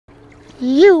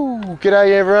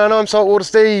G'day everyone, I'm Saltwater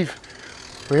Steve.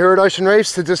 We're here at Ocean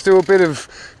Reefs to just do a bit of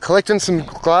collecting some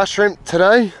glass shrimp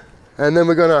today, and then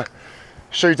we're gonna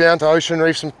shoot down to Ocean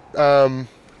Reefs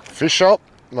fish shop,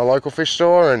 my local fish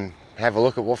store, and have a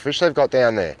look at what fish they've got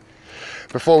down there.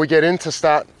 Before we get in to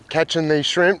start catching these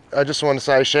shrimp, I just want to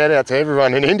say a shout out to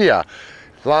everyone in India.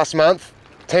 Last month,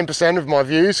 10% of my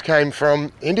views came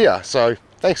from India, so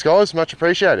thanks guys, much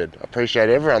appreciated. I appreciate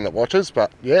everyone that watches,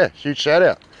 but yeah, huge shout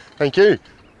out. Thank you.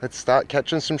 Let's start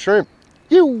catching some shrimp.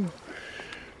 Don't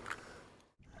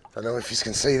know if you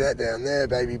can see that down there,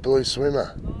 baby blue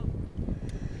swimmer.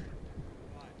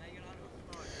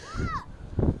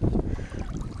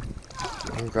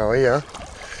 We'll go here.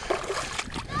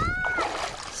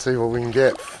 See what we can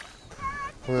get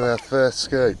with our first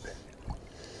scoop.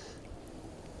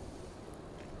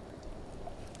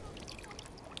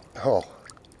 Oh,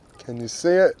 can you see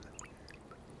it?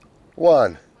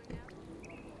 One.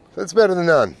 That's better than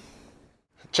none.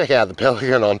 Check out the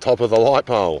pelican on top of the light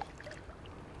pole.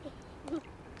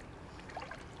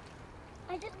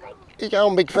 You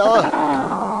going, big fella?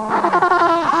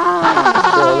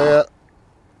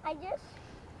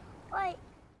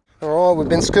 Alright, we've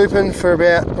been scooping for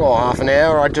about half an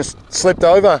hour. I just slipped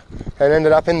over and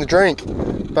ended up in the drink.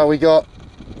 But we got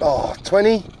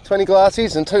 20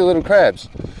 glassies and 2 little crabs.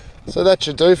 So that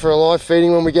should do for a live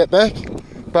feeding when we get back.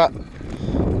 But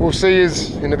we'll see you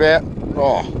in about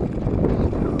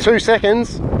 2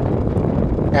 seconds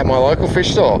at my local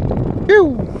fish store.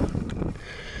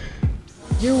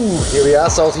 Here we are,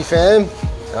 Salty fam,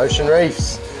 Ocean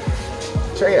Reefs.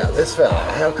 Check out this fella,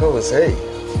 how cool is he?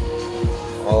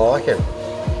 I like him.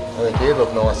 I think he'd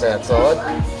look nice outside.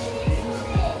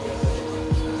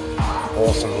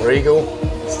 Awesome Regal,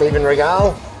 Stephen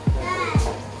Regal.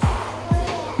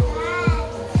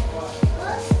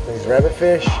 These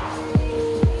rabbitfish.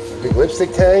 Big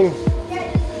lipstick team.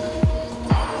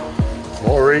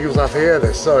 More Regals up here,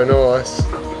 they're so nice.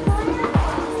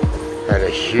 And a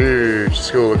huge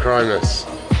school of chromis.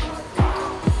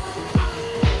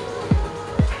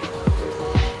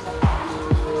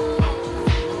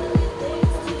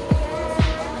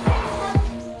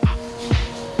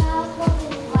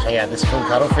 Check out this cool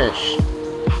cuttlefish.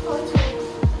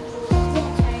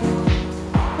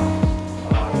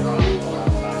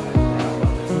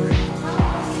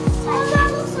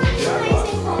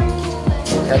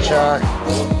 Cat shark.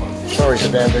 Sure he's a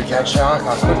bamboo cat shark,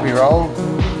 I could be wrong.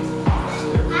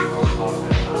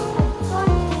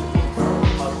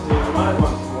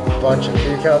 Bunch of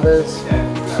cucumbers.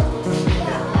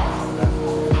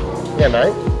 Yeah,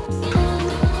 mate.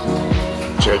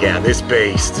 Check out this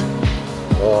beast.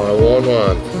 Oh, I want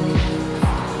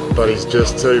one. But he's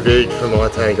just too big for my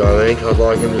tank, I think. I'd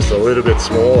like him just a little bit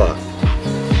smaller.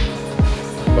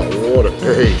 But what a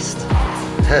beast.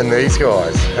 And these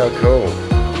guys, how cool.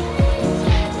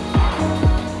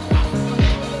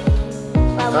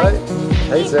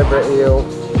 Hey, zebra eel.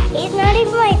 He's not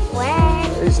even my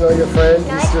friend. He's not your friend,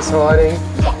 he's just hiding.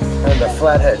 Yeah. And the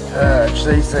flathead perch,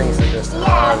 these things are just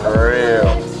unreal.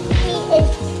 He is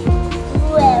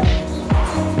real.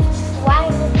 Why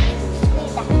would he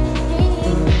squeeze that?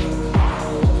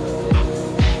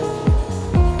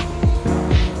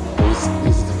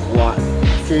 What?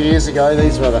 A few years ago,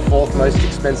 these were the 4th most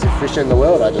expensive fish in the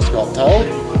world, I just got told.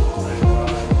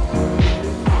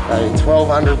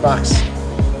 $1,200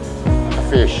 a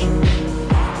fish.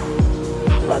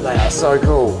 But they are so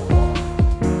cool.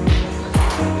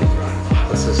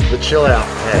 This is the chill out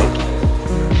tank.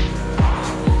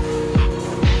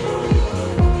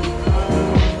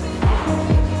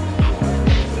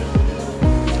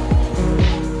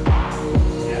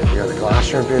 We got the glass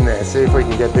shrimp in there. See if we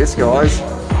can get this, guys.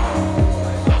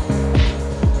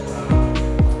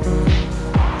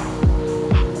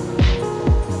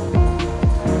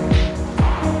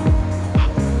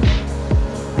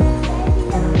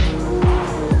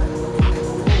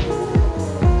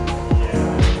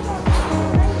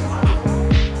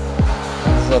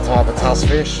 Type of tusk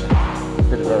fish,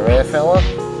 bit of a rare fella.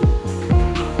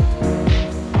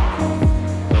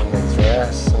 And these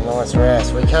wrasse, a nice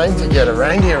wrasse. We came to get a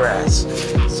reindeer wrasse,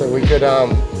 so we could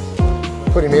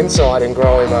put him inside and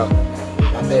grow him up.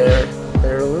 But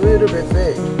they're a little bit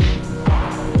big.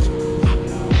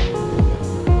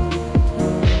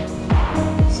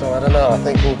 So I don't know, I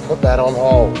think we'll put that on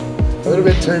hold. A little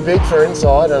bit too big for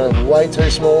inside and way too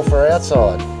small for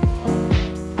outside.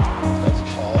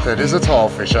 It is a tile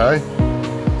fish, eh?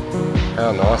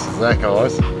 How nice is that,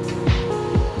 guys?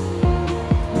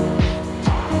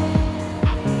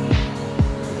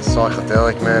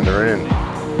 Psychedelic mandarin.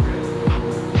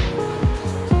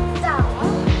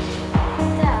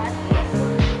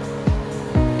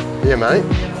 Yeah, mate.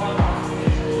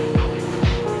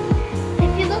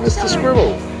 If you look Mr. over-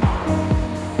 Scribble.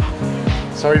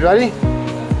 Sorry, buddy.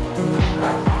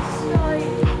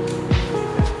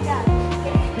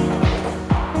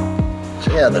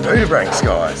 Check out the nudibranchs,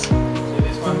 guys. See,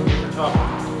 this one's a different type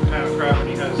of pound crab, and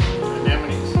he has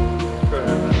anemones. Got an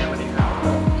anemone pound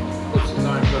crab. Puts his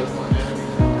own personal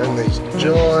anemones. And these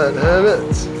giant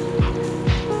hermits.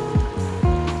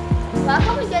 Why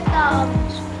can't we get the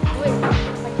squid like this?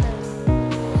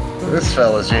 This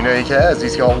fella's unique as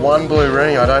he's got one blue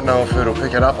ring. I don't know if it'll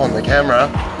pick it up on the camera,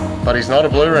 but he's not a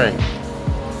blue ring.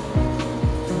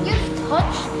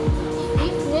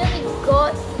 You've nearly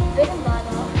got bitten by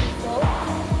that before.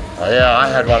 Oh yeah, I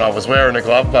had one. I was wearing a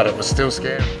glove, but it was still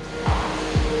scary.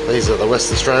 These are the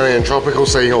West Australian tropical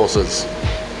seahorses.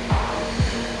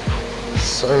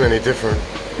 So many different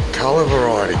colour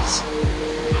varieties.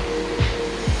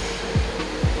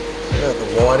 Check out the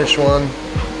whitish one.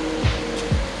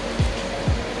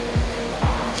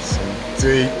 Some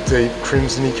deep, deep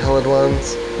crimsony coloured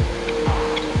ones.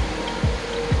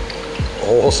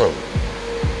 Awesome.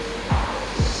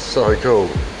 So cool.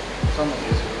 Some of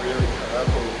these are really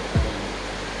colourful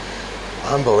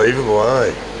Unbelievable, eh?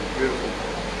 and beautiful.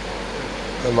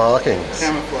 The markings.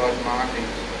 Camouflage markings.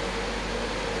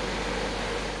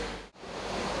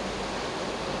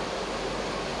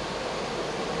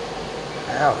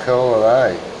 How cool are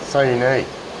they? So unique.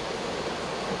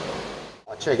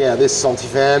 Check out this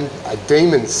Saltifam, a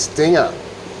demon stinger.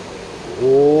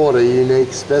 What a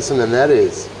unique specimen that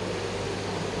is.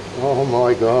 Oh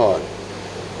my God.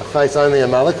 A face only a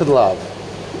mother could love.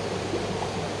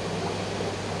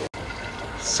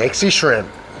 Sexy shrimp.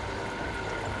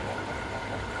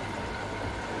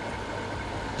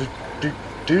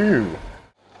 Do.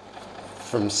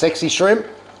 From sexy shrimp,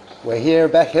 we're here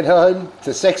back at home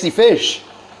to sexy fish.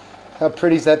 How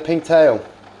pretty is that pink tail?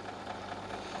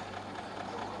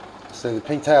 So the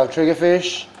pink tail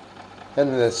triggerfish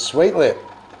and the sweet lip.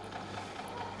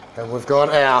 And we've got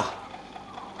our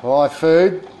live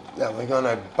food that we're going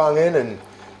to bung in and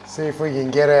see if we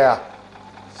can get our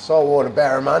saltwater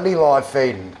barramundi live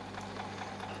feeding.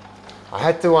 I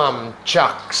had to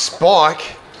chuck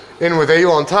Spike in with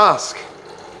Elon Tusk.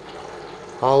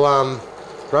 I'll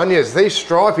run you these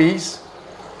stripies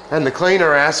and the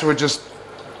cleaner ass were just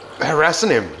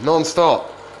harassing him non-stop.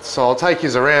 So I'll take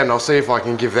his around, I'll see if I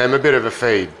can give them a bit of a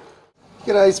feed.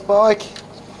 G'day Spike,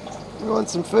 you want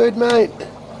some food mate?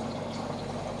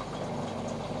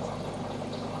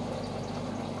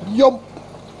 Yomp,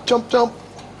 jump jump.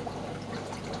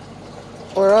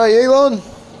 Where are you Elon?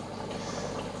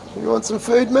 You want some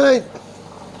food mate?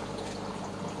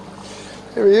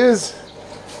 Here he is.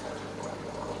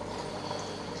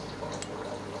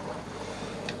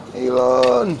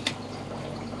 Elon.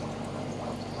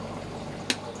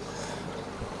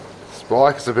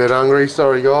 Spike's a bit hungry,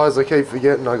 sorry guys, I keep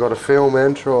forgetting I gotta film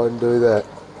and try and do that.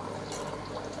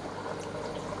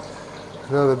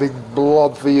 Another big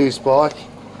blob for you, Spike.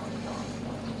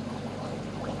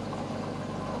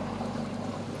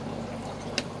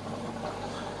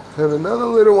 And another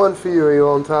little one for you,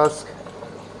 Elon Tusk.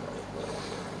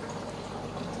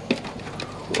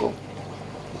 Whoa.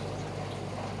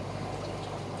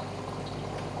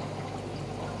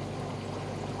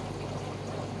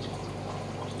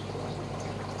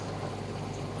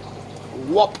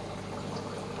 Whop!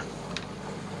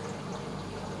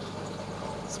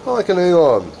 Spike and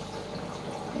Elon.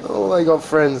 Oh, they got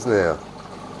friends now.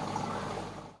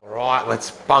 Alright,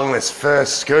 let's bung this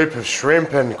first scoop of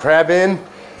shrimp and crab in.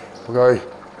 We'll go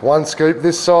one scoop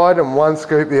this side and one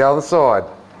scoop the other side.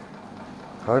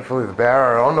 Hopefully the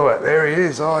barra onto it. There he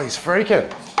is. Oh, he's freaking.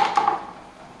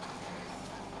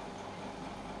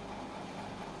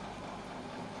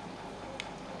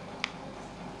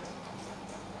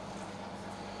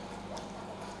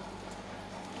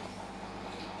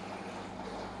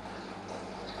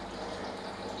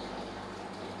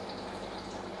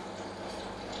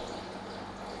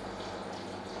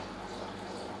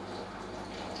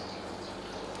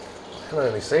 I can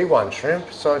only see one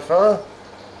shrimp so far.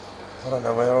 I don't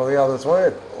know where all the others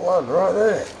went. One right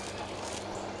there.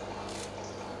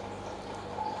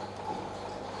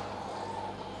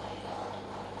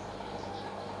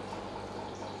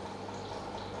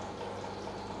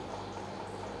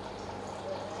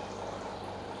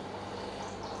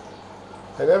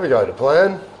 They never go to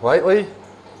plan lately.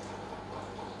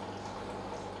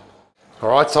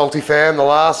 Alright, Salty fam, the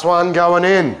last one going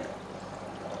in.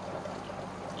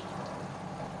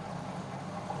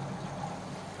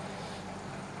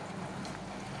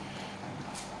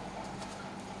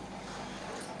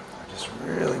 I just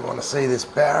really want to see this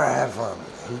barra have fun.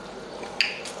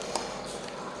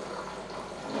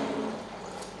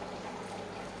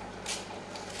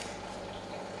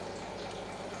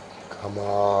 Come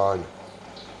on.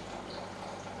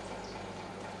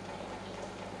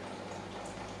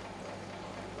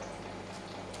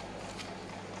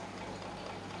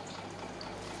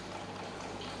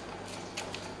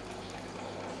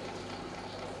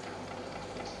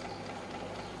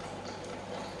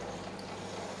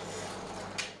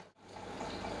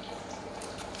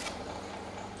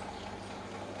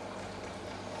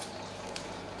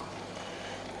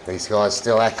 These guys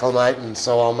still acclimating,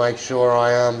 so I'll make sure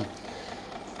I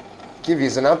give you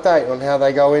an update on how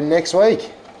they go in next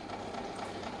week.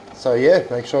 So yeah,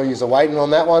 make sure you're waiting on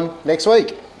that one next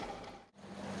week.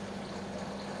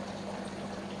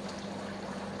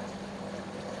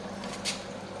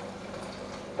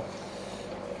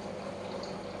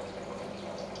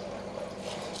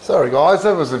 Sorry guys,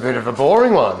 that was a bit of a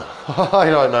boring one. I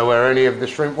don't know where any of the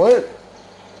shrimp went.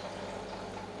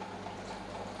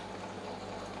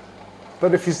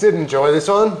 But if you did enjoy this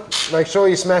one, make sure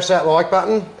you smash that like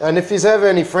button. And if you have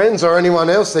any friends or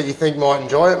anyone else that you think might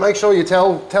enjoy it, make sure you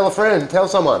tell a friend, tell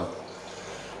someone.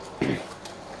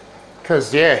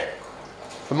 Because yeah,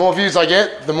 the more views I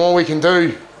get, the more we can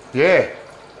do. Yeah,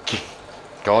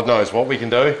 God knows what we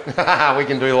can do. We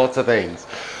can do lots of things.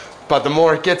 But the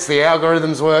more it gets the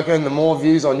algorithms working, the more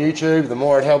views on YouTube, the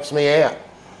more it helps me out.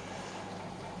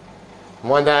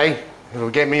 One day, it'll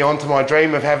get me onto my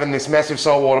dream of having this massive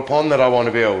saltwater pond that I want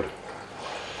to build.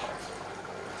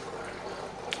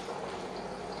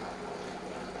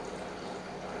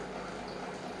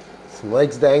 Some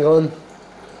legs dangling.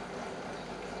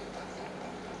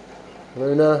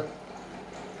 Luna.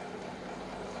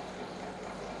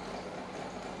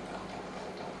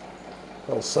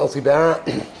 Little salty barra.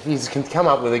 If you can come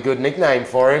up with a good nickname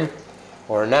for him,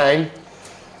 or a name,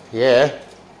 yeah,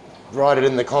 write it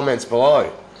in the comments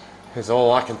below. Is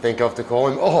all I can think of to call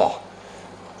him. Oh,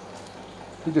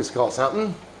 he just got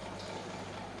something.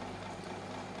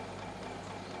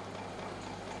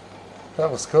 That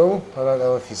was cool. I don't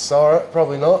know if you saw it,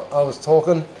 probably not. I was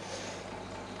talking.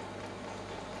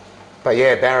 But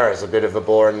yeah, Barra is a bit of a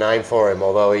boring name for him,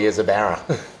 although he is a Barra.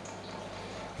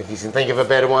 If you can think of a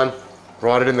better one,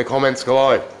 write it in the comments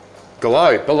below.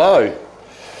 Below.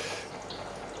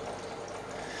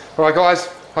 Alright guys,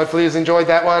 hopefully you've enjoyed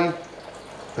that one.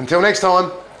 Until next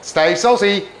time, stay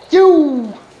salty.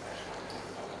 You.